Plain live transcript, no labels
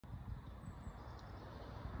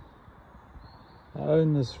I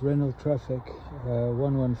own this Renault Traffic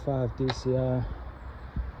 115 DCI.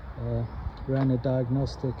 Ran a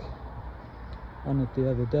diagnostic on it the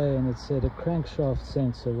other day and it said a crankshaft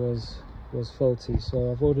sensor was faulty,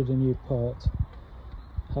 so I've ordered a new part.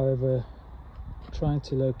 However, trying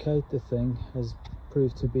to locate the thing has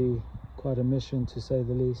proved to be quite a mission, to say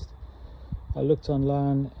the least. I looked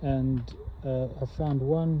online and I found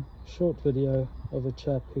one short video of a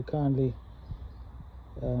chap who kindly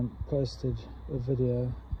posted a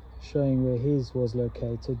video showing where his was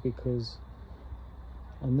located, because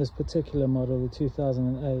on this particular model, the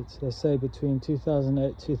 2008, they say between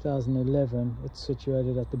 2008 2011 it's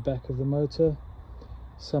situated at the back of the motor,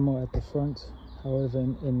 somewhere at the front. However,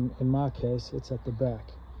 in my case, it's at the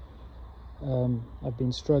back. I've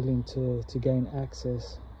been struggling to gain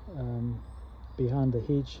access behind the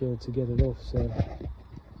heat shield to get it off, so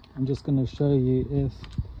I'm just going to show you if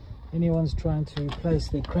anyone's trying to replace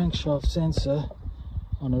their crankshaft sensor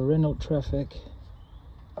on a Renault Traffic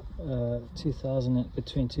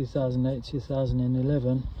between 2008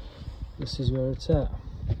 2011, this is where it's at.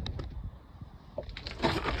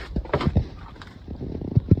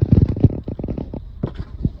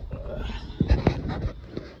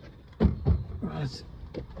 Right,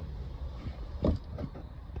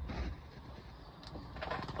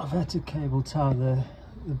 I've had to cable tie the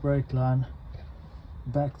brake line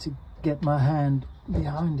back to get my hand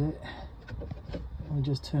behind it. Let me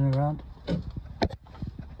just turn around.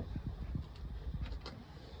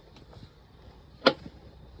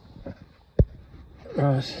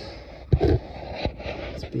 Right,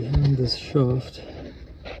 it's behind this shaft.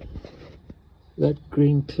 That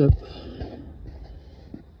green clip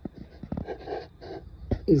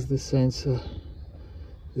is the sensor.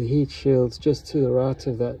 The heat shield's just to the right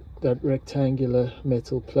of that rectangular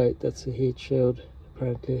metal plate. That's the heat shield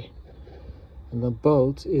apparently, and the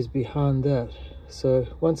bolt is behind that. So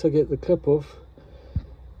once I get the clip off,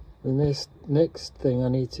 the next thing I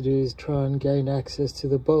need to do is try and gain access to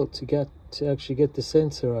the bolt to actually get the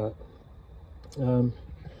sensor out.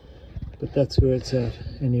 But that's where it's at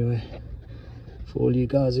anyway, for all you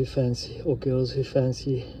guys who fancy, or girls who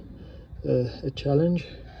fancy a challenge.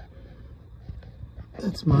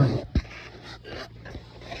 That's mine.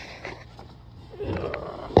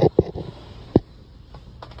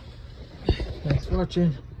 Thanks for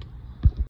watching.